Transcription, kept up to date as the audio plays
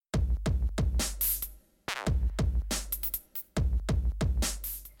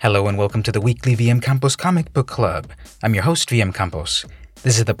Hello and welcome to the weekly vmcampos Comic Book Club. I'm your host, vmcampos.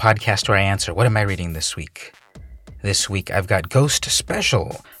 This is the podcast where I answer, what am I reading this week? This week I've got Ghost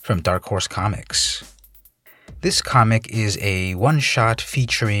Special from Dark Horse Comics. This comic is a one-shot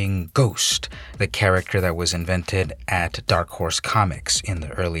featuring Ghost, the character that was invented at Dark Horse Comics in the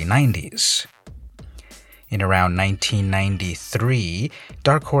early 90s. In around 1993,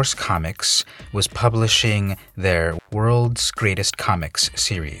 Dark Horse Comics was publishing their World's Greatest Comics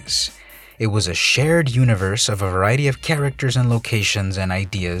series. It was a shared universe of a variety of characters and locations and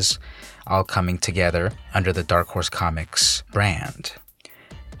ideas, all coming together under the Dark Horse Comics brand.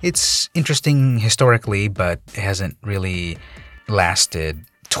 It's interesting historically, but it hasn't really lasted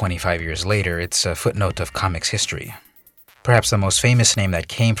 25 years later. It's a footnote of comics history. Perhaps the most famous name that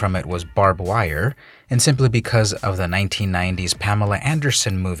came from it was Barb Wire, and simply because of the 1990s Pamela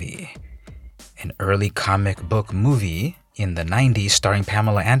Anderson movie. An early comic book movie in the 90s starring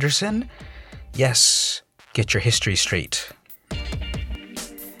Pamela Anderson? Yes, get your history straight.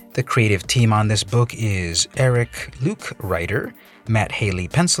 The creative team on this book is Eric Luke, writer, Matt Haley,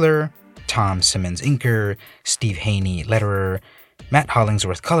 penciler, Tom Simmons, inker, Steve Haney, letterer, Matt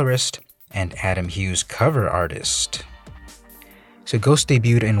Hollingsworth, colorist, and Adam Hughes, cover artist. So Ghost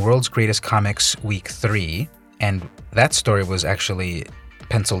debuted in World's Greatest Comics Week 3, and that story was actually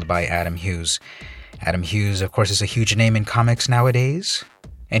penciled by Adam Hughes. Adam Hughes, of course, is a huge name in comics nowadays,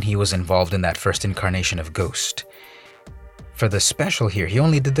 and he was involved in that first incarnation of Ghost. For the special here, he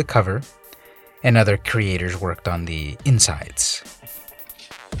only did the cover, and other creators worked on the insides.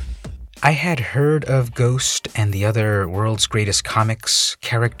 I had heard of Ghost and the other World's Greatest Comics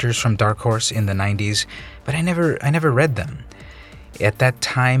characters from Dark Horse in the 90s, but I never read them. At that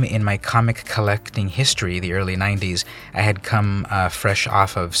time in my comic collecting history, the early 90s, I had come fresh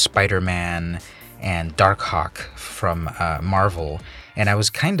off of Spider-Man and Darkhawk from Marvel, and I was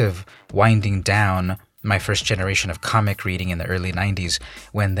kind of winding down my first generation of comic reading in the early 90s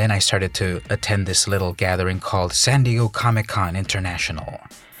when then I started to attend this little gathering called San Diego Comic-Con International.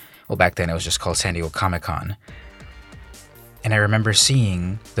 Well, back then it was just called San Diego Comic-Con. And I remember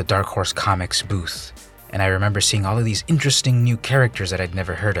seeing the Dark Horse Comics booth. And I remember seeing all of these interesting new characters that I'd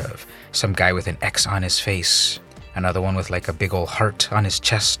never heard of. Some guy with an X on his face, another one with like a big old heart on his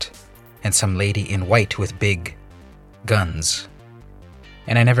chest, and some lady in white with big guns.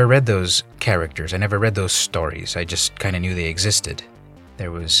 And I never read those characters, I never read those stories, I just kind of knew they existed.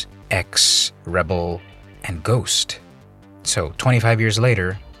 There was X, Rebel, and Ghost. So 25 years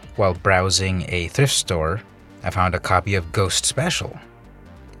later, while browsing a thrift store, I found a copy of Ghost Special.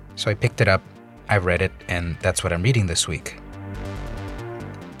 So I picked it up, I read it, and that's what I'm reading this week.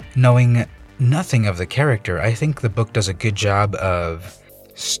 Knowing nothing of the character, I think the book does a good job of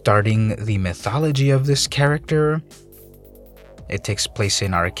starting the mythology of this character. It takes place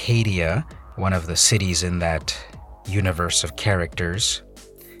in Arcadia, one of the cities in that universe of characters.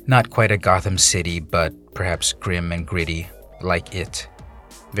 Not quite a Gotham City, but perhaps grim and gritty, like it.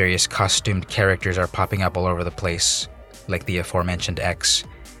 Various costumed characters are popping up all over the place, like the aforementioned X.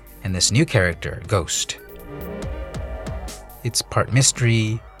 And this new character, Ghost. It's part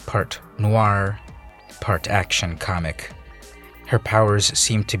mystery, part noir, part action comic. Her powers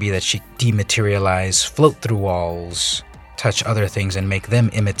seem to be that she dematerialize, float through walls, touch other things and make them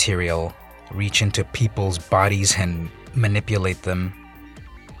immaterial, reach into people's bodies and manipulate them.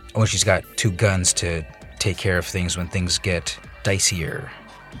 Oh, she's got 2 guns to take care of things when things get dicier.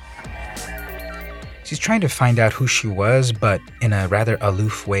 She's trying to find out who she was, but in a rather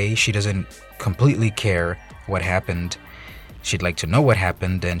aloof way. She doesn't completely care what happened. She'd like to know what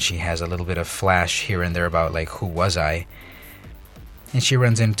happened, and she has a little bit of flash here and there about, like, who was I? And she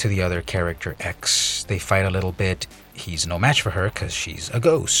runs into the other character, X. They fight a little bit. He's no match for her because she's a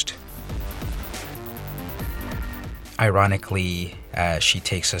ghost. Ironically, she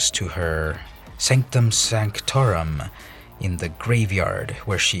takes us to her Sanctum Sanctorum, in the graveyard,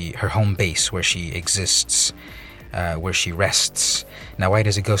 where her home base, where she exists, where she rests. Now, why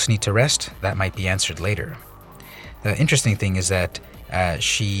does a ghost need to rest? That might be answered later. The interesting thing is that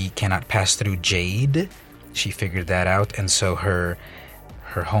she cannot pass through jade. She figured that out, and so her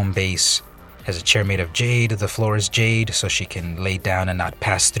home base has a chair made of jade. The floor is jade, so she can lay down and not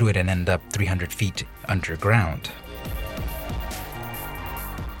pass through it and end up 300 feet underground.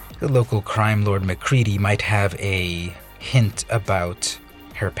 The local crime lord McCready might have a hint about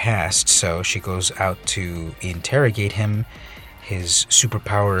her past, so she goes out to interrogate him. His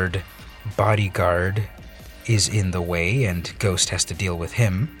superpowered bodyguard is in the way, and Ghost has to deal with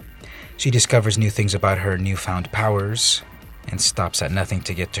him. She discovers new things about her newfound powers and stops at nothing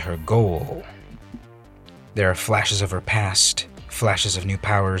to get to her goal. There are flashes of her past, flashes of new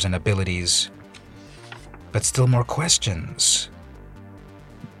powers and abilities, but still more questions.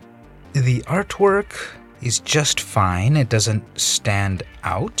 The artwork is just fine. It doesn't stand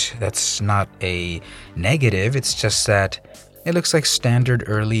out. That's not a negative. It's just that it looks like standard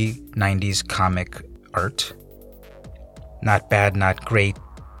early 90s comic art. Not bad, not great,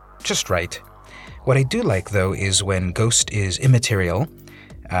 just right. What I do like, though, is when Ghost is immaterial.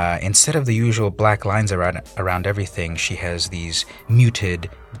 Instead of the usual black lines around everything, she has these muted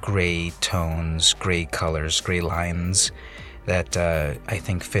gray tones, gray colors, gray lines that I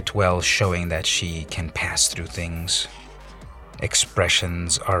think fit well, showing that she can pass through things.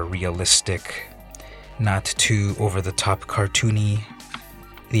 Expressions are realistic, not too over-the-top cartoony.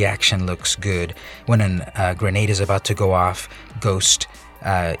 The action looks good. When a grenade is about to go off, Ghost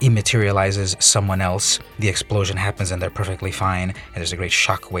immaterializes someone else. The explosion happens and they're perfectly fine, and there's a great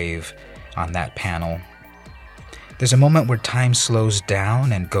shockwave on that panel. There's a moment where time slows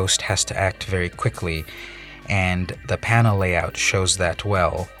down and Ghost has to act very quickly, and the panel layout shows that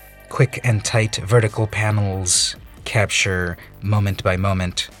well. Quick and tight vertical panels capture moment by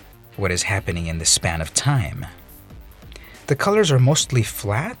moment what is happening in the span of time. The colors are mostly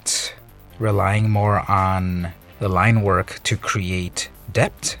flat, relying more on the line work to create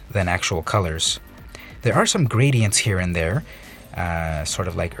depth than actual colors. There are some gradients here and there, sort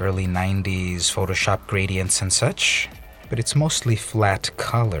of like early 90s Photoshop gradients and such, but it's mostly flat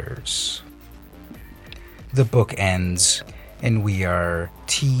colors. The book ends, and we are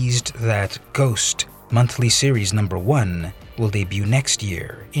teased that Ghost Monthly Series number 1 will debut next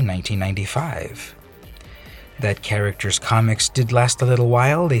year in 1995. That character's comics did last a little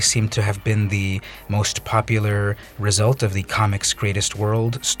while. They seem to have been the most popular result of the Comics Greatest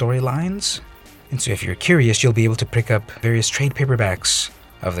World storylines. And so if you're curious, you'll be able to pick up various trade paperbacks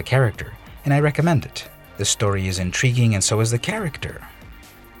of the character, and I recommend it. The story is intriguing, and so is the character.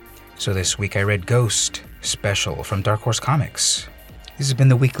 So this week I read Ghost Special from Dark Horse Comics. This has been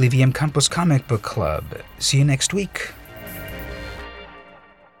the weekly VM Campos Comic Book Club. See you next week.